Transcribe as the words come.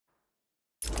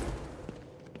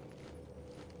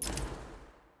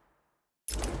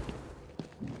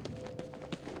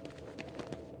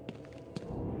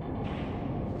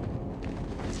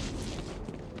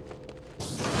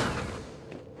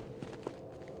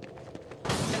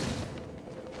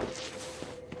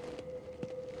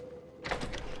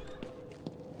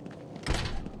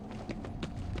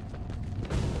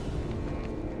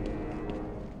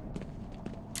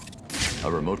A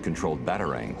remote-controlled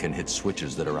batarang can hit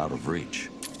switches that are out of reach.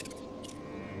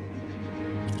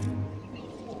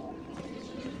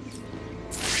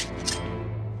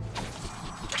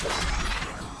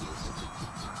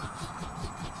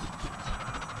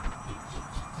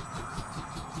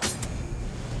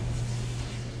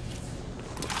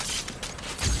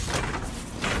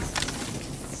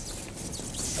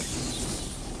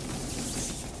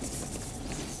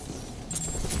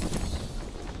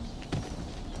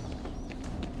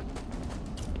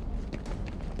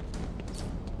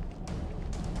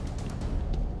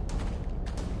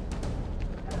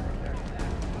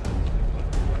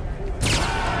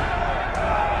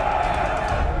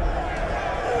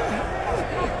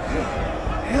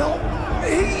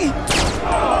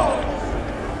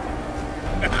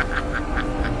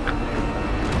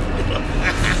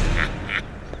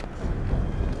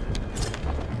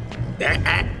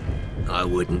 I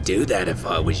wouldn't do that if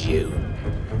I was you.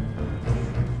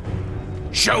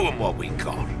 Show 'em what we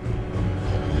got.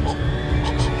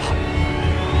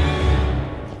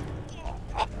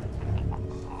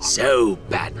 So,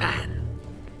 Batman,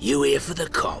 you here for the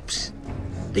cops,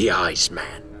 the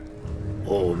Iceman,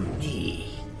 or me?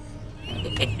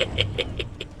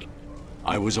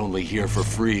 I was only here for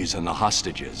Freeze and the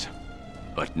hostages.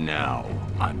 But now,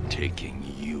 I'm taking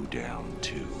you down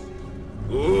too.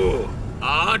 Ooh,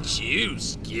 aren't you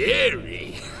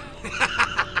scary?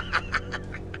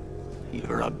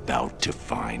 You're about to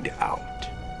find out.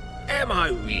 Am I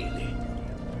really?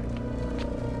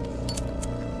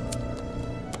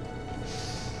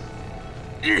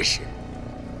 Listen,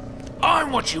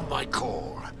 I'm what you might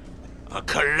call a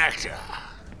collector.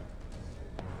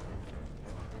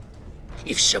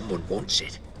 If someone wants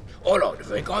it, I like to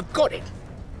think I've got it.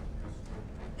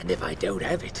 And if I don't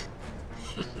have it,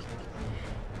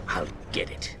 I'll get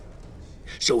it.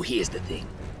 So here's the thing.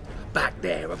 Back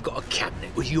there, I've got a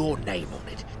cabinet with your name on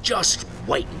it, just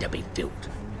waiting to be filled.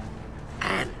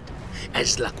 And,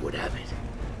 as luck would have it,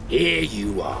 here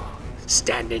you are,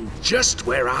 standing just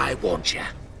where I want you.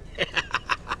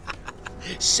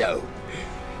 So,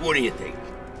 what do you think?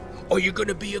 Are you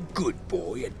gonna be a good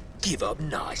boy and give up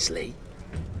nicely?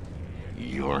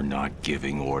 You're not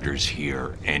giving orders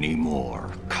here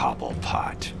anymore,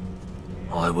 Cobblepot.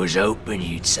 I was hoping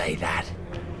you'd say that.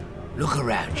 Look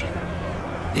around you.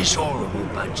 This horrible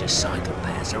bunch of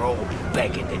psychopaths are all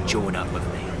begging to join up with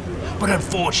me. But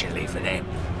unfortunately for them,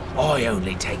 I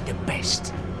only take the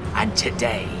best. And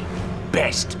today,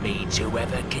 best means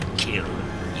whoever can kill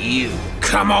you.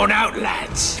 Come on out,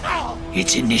 lads.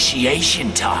 It's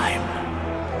initiation time.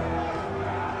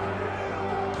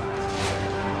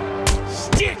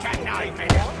 Stick a knife in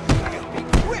it.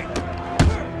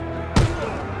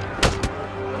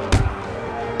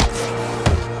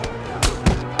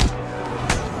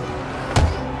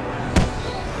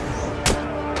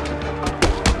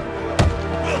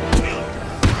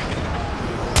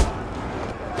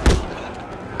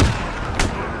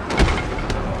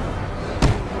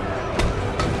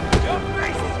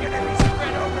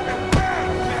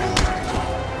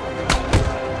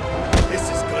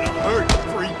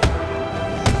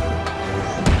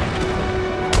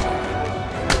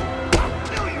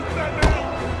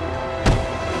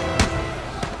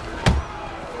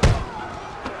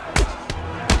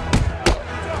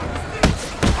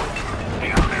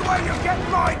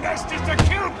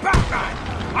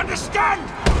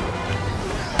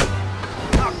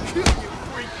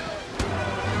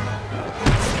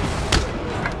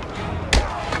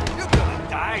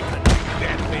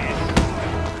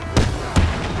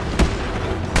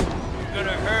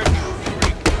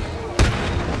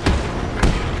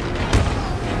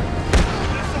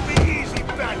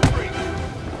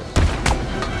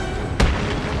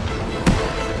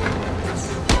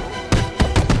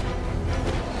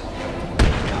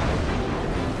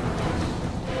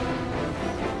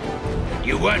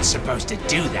 You weren't supposed to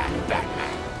do that,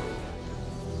 Batman.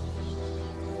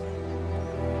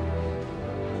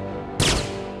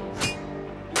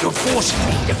 You're forcing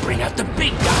me to bring out the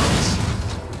big guns.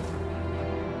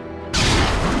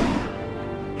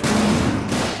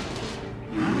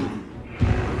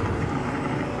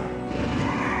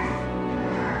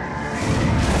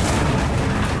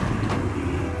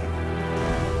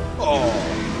 Oh,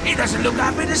 he doesn't look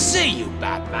happy to see you,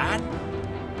 Batman.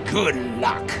 Good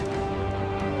luck.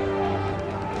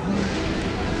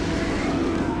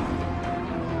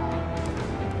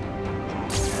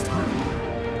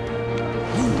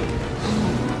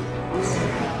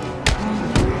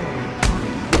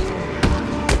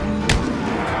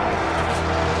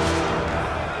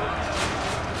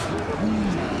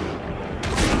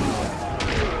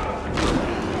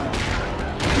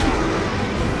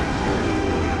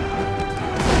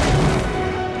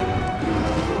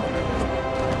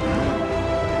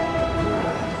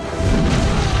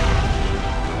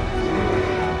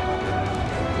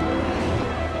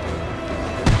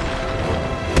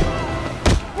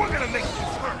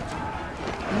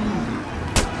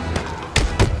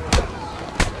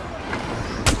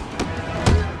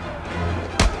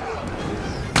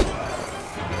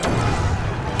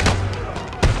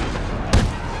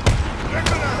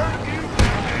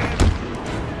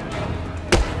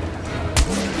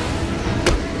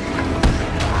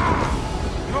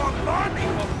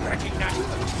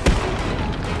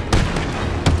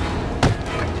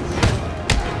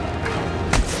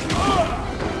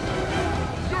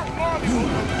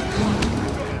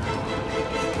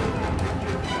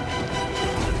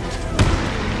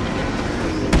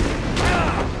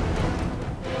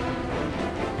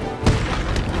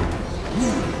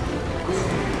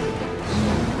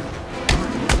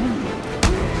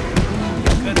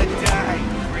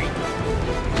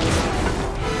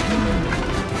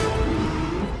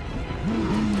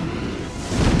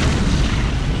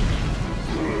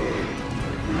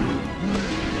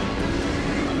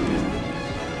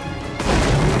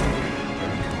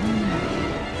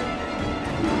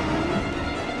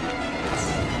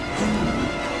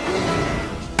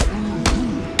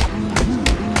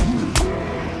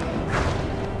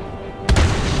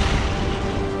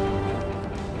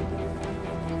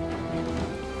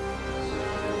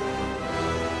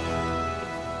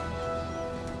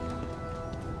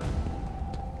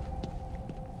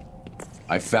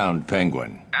 I found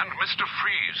Penguin. And Mr.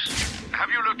 Freeze, have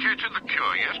you located the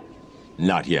cure yet?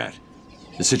 Not yet.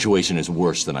 The situation is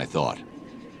worse than I thought.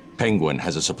 Penguin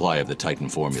has a supply of the Titan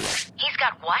formula. He's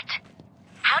got what?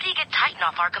 How did he get Titan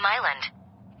off Arkham Island?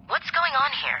 What's going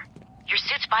on here? Your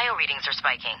suit's bio readings are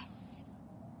spiking.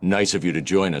 Nice of you to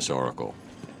join us, Oracle.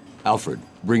 Alfred,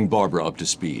 bring Barbara up to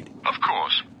speed. Of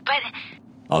course. But...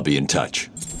 I'll be in touch.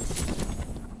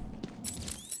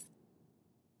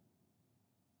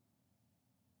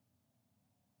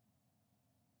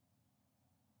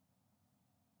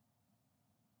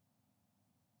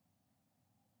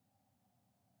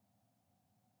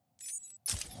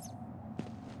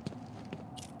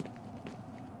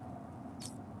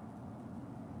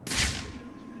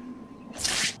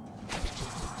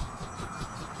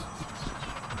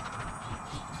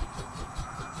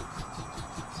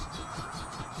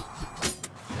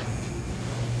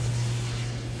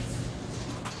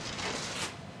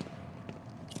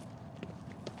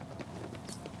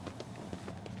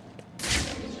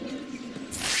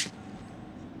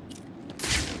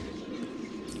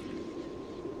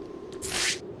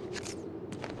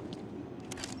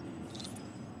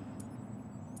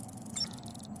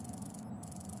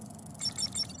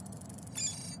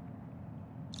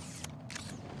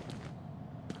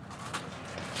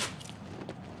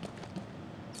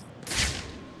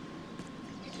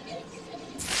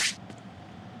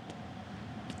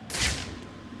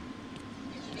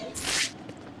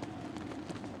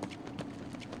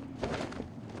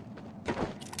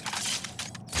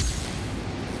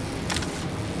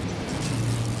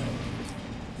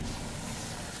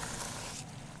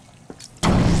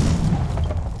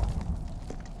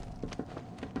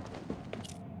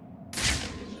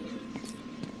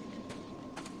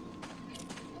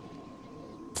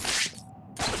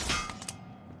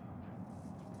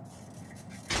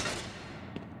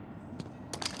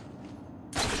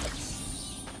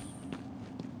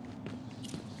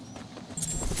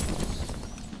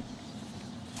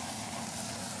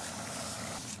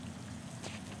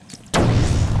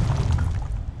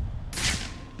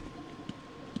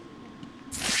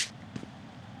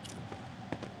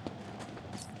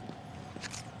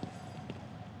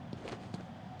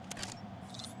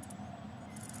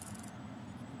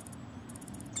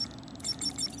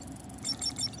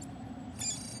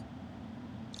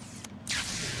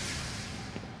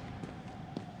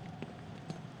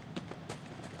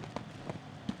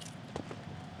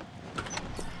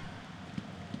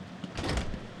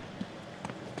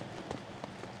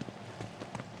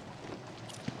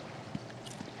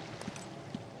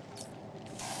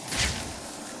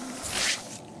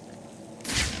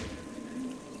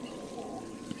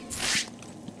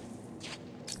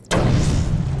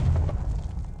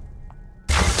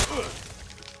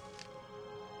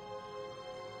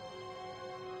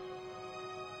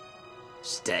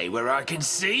 Stay where I can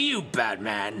see you,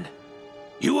 Batman.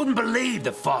 You wouldn't believe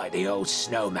the fight the old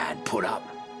snowman put up.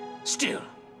 Still,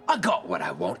 I got what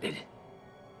I wanted.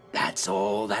 That's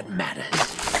all that matters.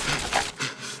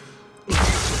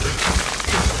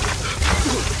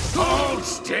 Hold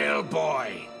still,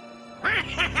 boy.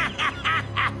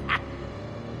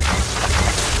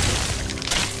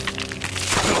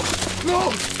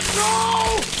 No!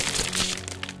 No!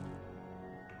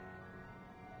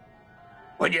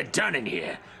 When you're done in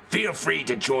here, feel free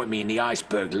to join me in the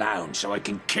Iceberg Lounge so I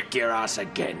can kick your ass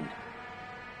again.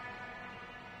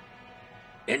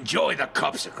 Enjoy the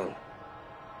copsicle.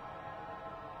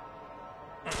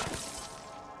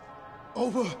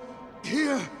 Over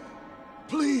here,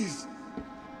 please.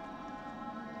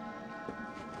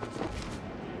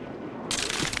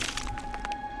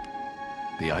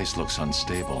 The ice looks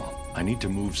unstable. I need to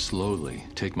move slowly,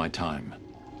 take my time.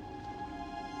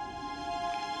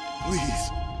 Please,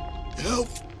 help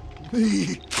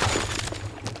me.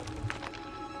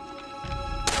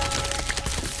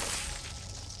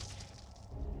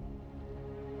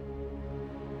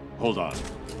 Hold on.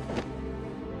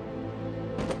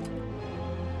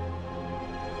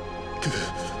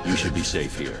 You should be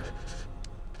safe here.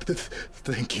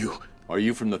 Thank you. Are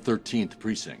you from the 13th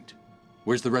Precinct?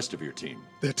 Where's the rest of your team?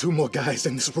 There are two more guys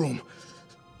in this room.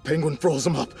 Penguin froze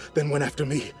them up, then went after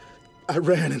me. I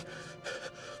ran and...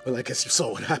 well, I guess you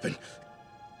saw what happened.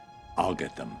 I'll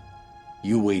get them.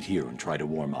 You wait here and try to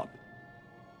warm up.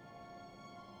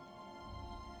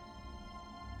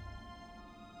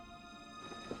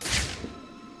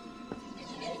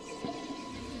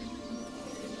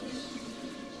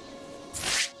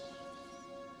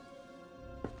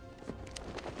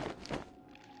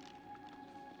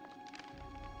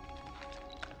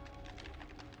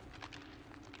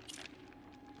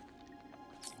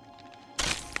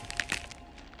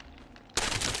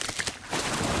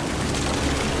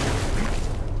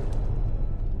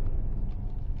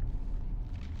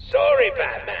 Sorry,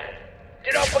 Batman.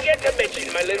 Did I forget to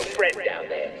mention my little friend down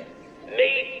there?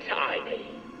 Me, Tiny.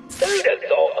 Who'd have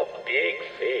thought a big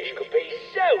fish could be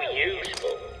so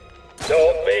useful?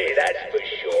 Not me, that's for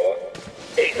sure.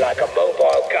 He's like a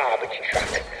mobile garbage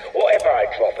truck. Whatever I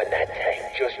drop in that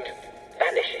tank just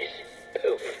vanishes.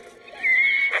 Poof.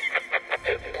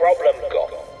 Problem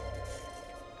gone.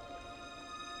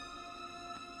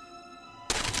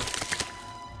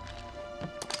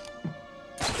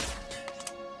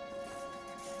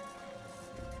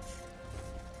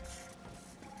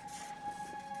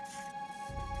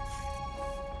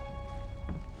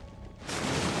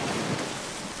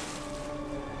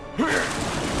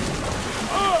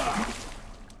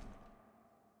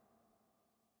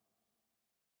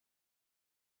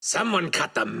 Someone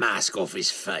cut the mask off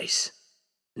his face.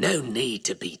 No need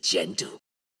to be gentle.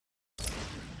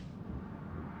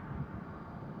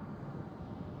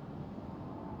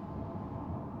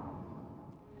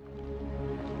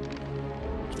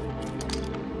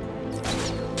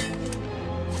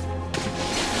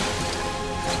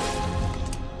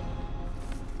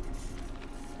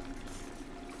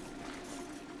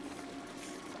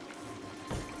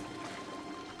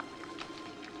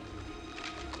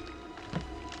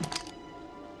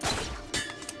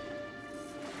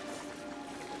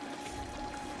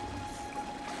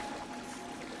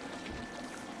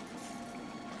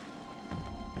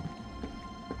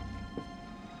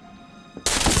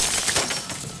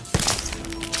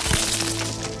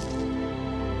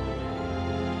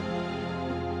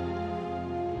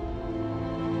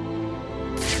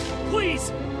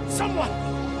 Please! Someone!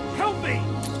 Help me!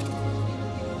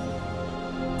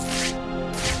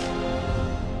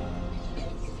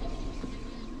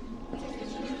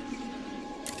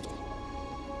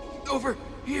 Over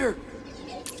here!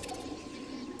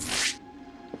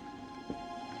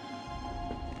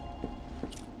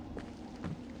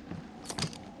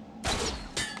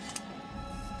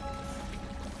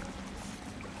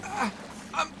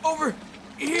 I'm over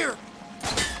here!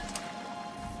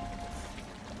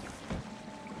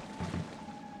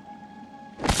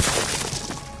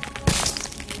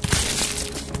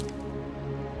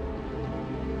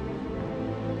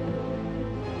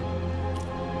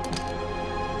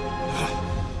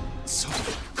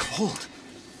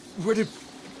 Where did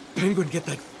Penguin get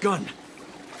that gun?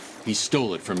 He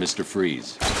stole it from Mr.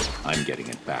 Freeze. I'm getting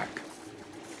it back.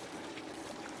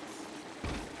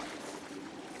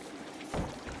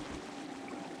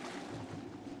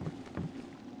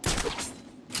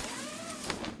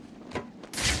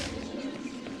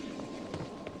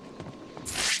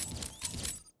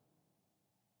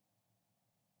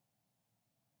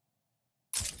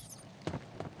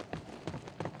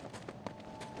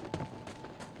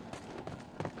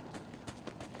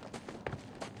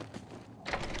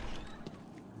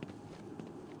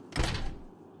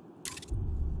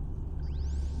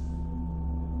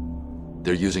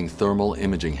 They're using thermal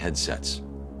imaging headsets.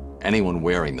 Anyone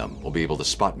wearing them will be able to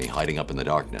spot me hiding up in the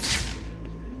darkness.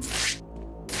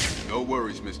 No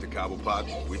worries, Mr.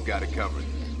 Cobblepot. We've got it covered.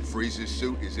 Freeze's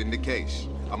suit is in the case.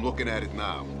 I'm looking at it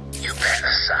now. You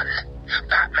better, son.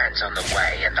 Batman's on the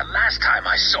way, and the last time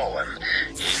I saw him,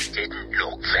 he didn't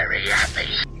look very happy.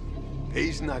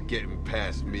 He's not getting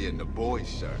past me and the boys,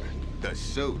 sir. The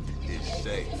suit is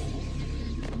safe.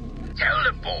 Tell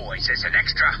the boys there's an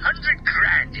extra 100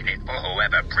 grand in it for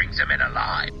whoever brings him in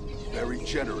alive. Very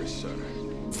generous, sir.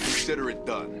 Consider it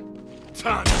done.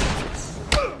 Done.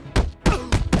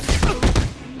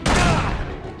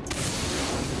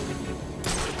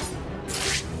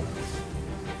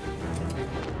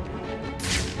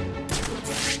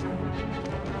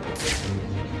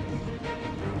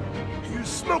 He used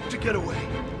smoke to get away.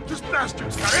 This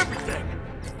bastard's got everything.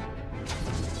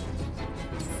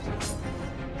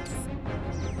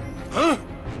 Huh?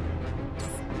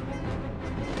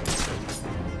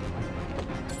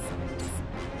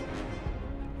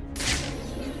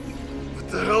 What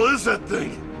the hell is that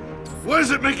thing? Why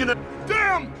is it making a...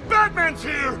 Damn! Batman's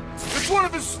here! It's one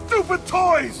of his stupid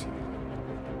toys!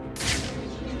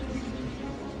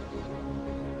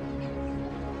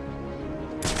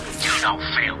 Do not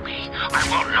fail me. I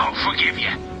will not forgive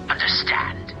you.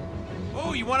 Understand?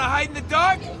 Oh, you want to hide in the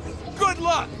dark? Good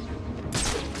luck!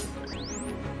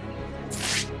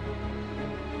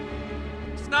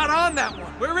 He's not on that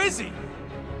one. Where is he?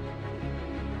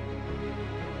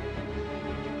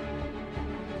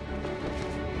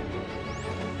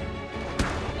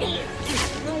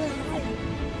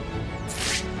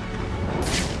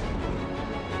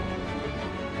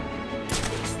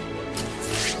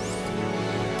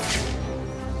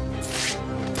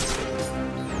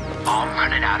 I'm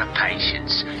running out of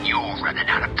patience. You're running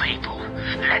out of people.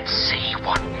 Let's see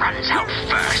what runs out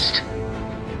first.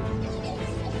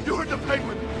 You heard the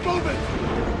penguin! Move it!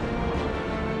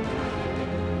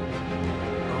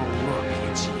 Oh, look,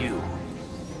 it's you.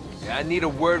 Yeah, I need a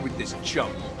word with this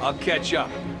chump. I'll catch up.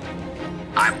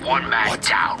 I'm one man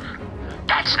down.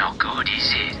 That's not good,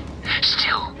 is it?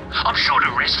 Still, I'm sure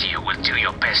the rest of you will do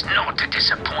your best not to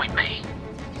disappoint me.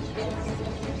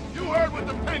 You heard what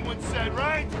the penguin said,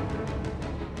 right?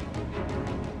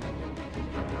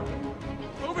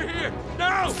 Over here!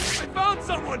 Now! I found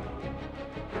someone!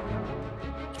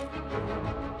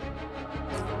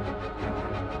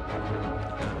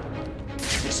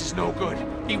 This is no good.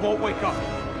 He won't wake up.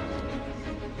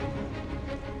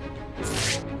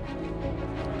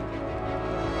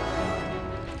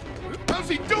 How's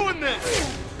he doing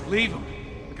this? Leave him.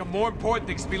 We got more important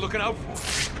things to be looking out for.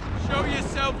 Show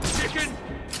yourself, chicken!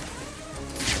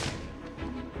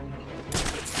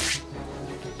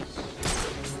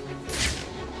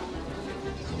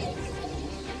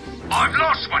 I've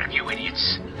lost one of you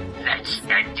idiots. Let's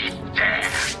end it there.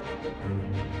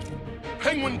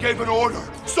 Penguin gave an order,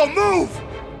 so move!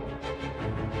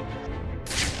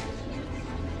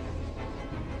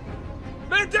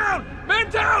 Man down! Man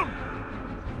down!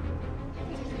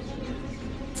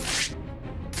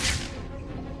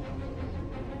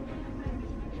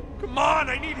 Come on,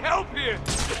 I need help here!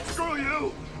 Screw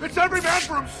you! It's every man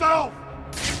for himself!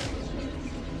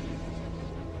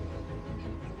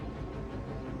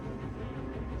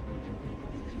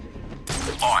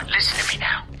 Alright, listen to me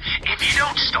now. If you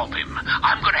don't stop him,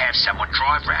 I'm gonna have someone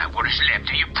drive round what is left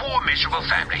of your poor miserable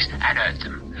families and hurt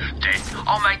them. Then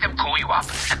I'll make them call you up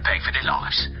and beg for their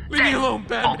lives. Leave me alone,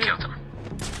 Batman. I'll kill them.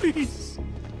 Please.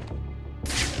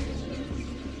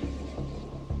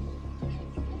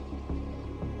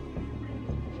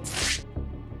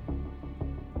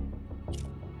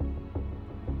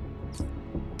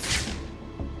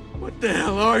 What the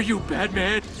hell are you,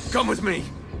 Batman? Come with me.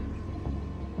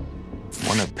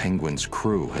 One of Penguin's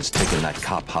crew has taken that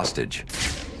cop hostage.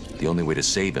 The only way to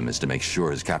save him is to make sure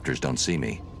his captors don't see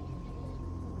me.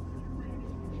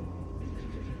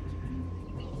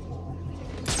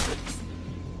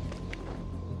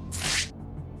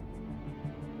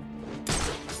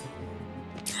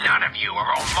 None of you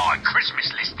are on my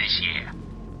Christmas list this year.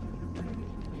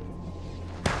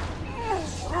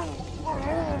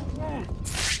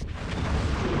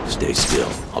 Stay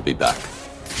still. I'll be back.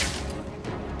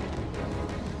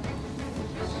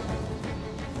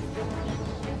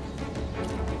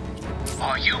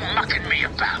 Are you mucking me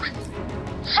about?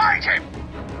 Fight him!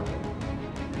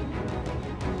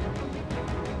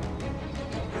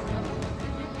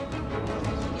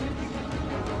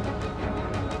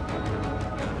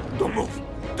 Don't move.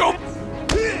 Don't.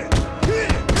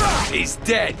 He's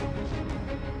dead.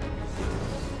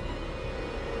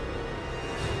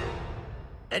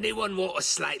 Anyone want a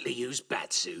slightly used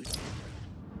batsuit?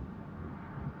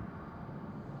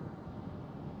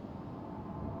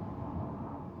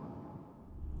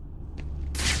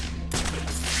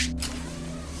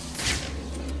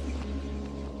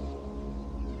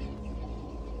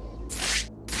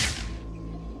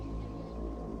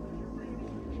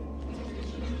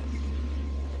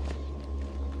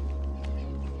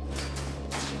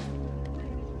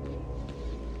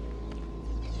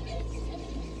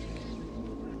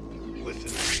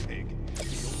 Listen, pig. The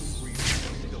only reason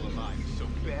I'm still alive is so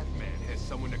Batman has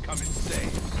someone to come and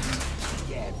save.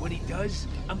 Yeah, and when he does,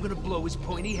 I'm gonna blow his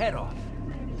pointy head off.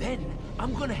 Then,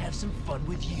 I'm gonna have some fun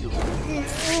with you.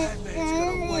 Batman's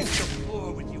gonna wipe the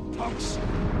floor with you punks.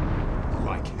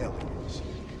 Like hell it is.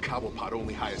 Cobblepot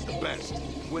only hires the best.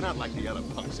 We're not like the other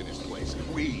punks in his place.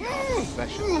 We are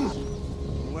professionals.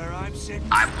 Where I'm sitting...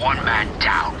 I'm one man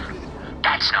down.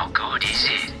 That's not good, is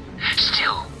it?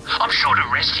 Still, I'm sure the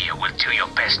rest of you will do your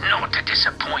best not to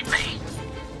disappoint me.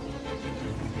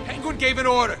 Penguin gave an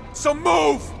order, so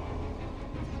move!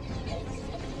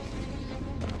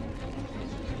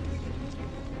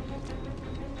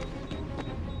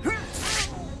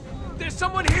 There's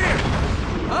someone here!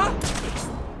 Huh?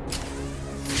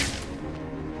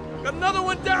 Got another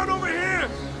one down over here!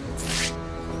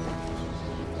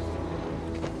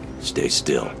 Stay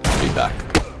still. I'll be back.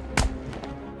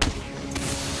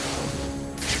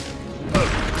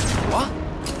 What?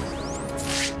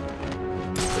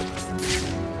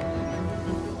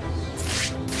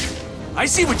 I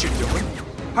see what you're doing.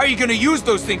 How are you gonna use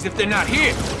those things if they're not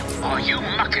here? Are you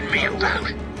mucking me about?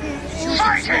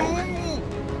 Fight him!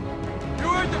 You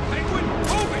heard the penguin?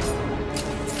 Move it!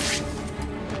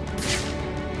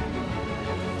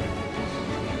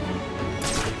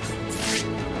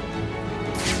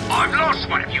 I've lost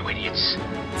one of you idiots.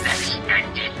 Let's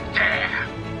end it there.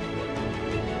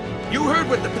 You heard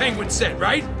what the Penguin said,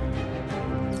 right?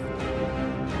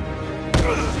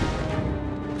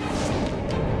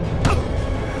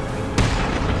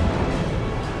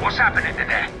 What's happening in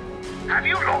there? Have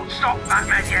you lot stopped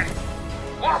Batman yet?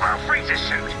 What about Freeze's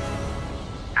suit?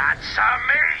 Answer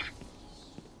me!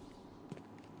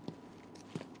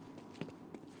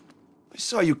 I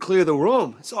saw you clear the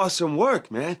room. It's awesome work,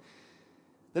 man.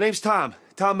 The name's Tom.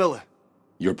 Tom Miller.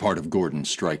 You're part of Gordon's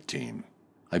strike team.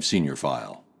 I've seen your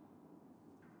file.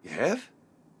 You have?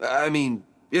 I mean,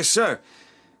 yes, sir.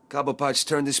 Cobblepot's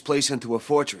turned this place into a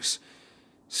fortress.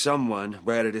 Someone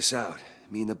ratted us out.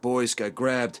 Me and the boys got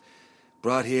grabbed,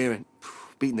 brought here, and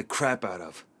beaten the crap out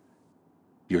of.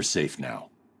 You're safe now.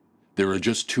 There are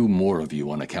just 2 more of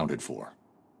you unaccounted for.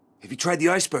 Have you tried the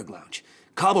Iceberg Lounge?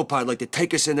 Cobblepot'd like to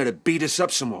take us in there to beat us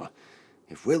up some more.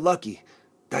 If we're lucky,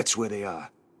 that's where they are.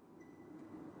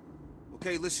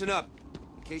 Okay, listen up.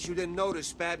 In case you didn't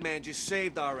notice, Batman just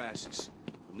saved our asses.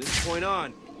 From this point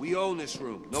on, we own this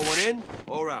room. No one in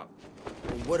or out.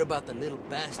 Well, what about the little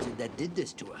bastard that did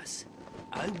this to us?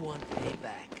 I want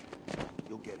payback.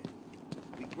 You'll get it.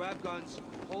 We grab guns,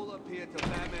 hold up here till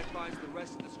Batman finds the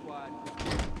rest of the squad.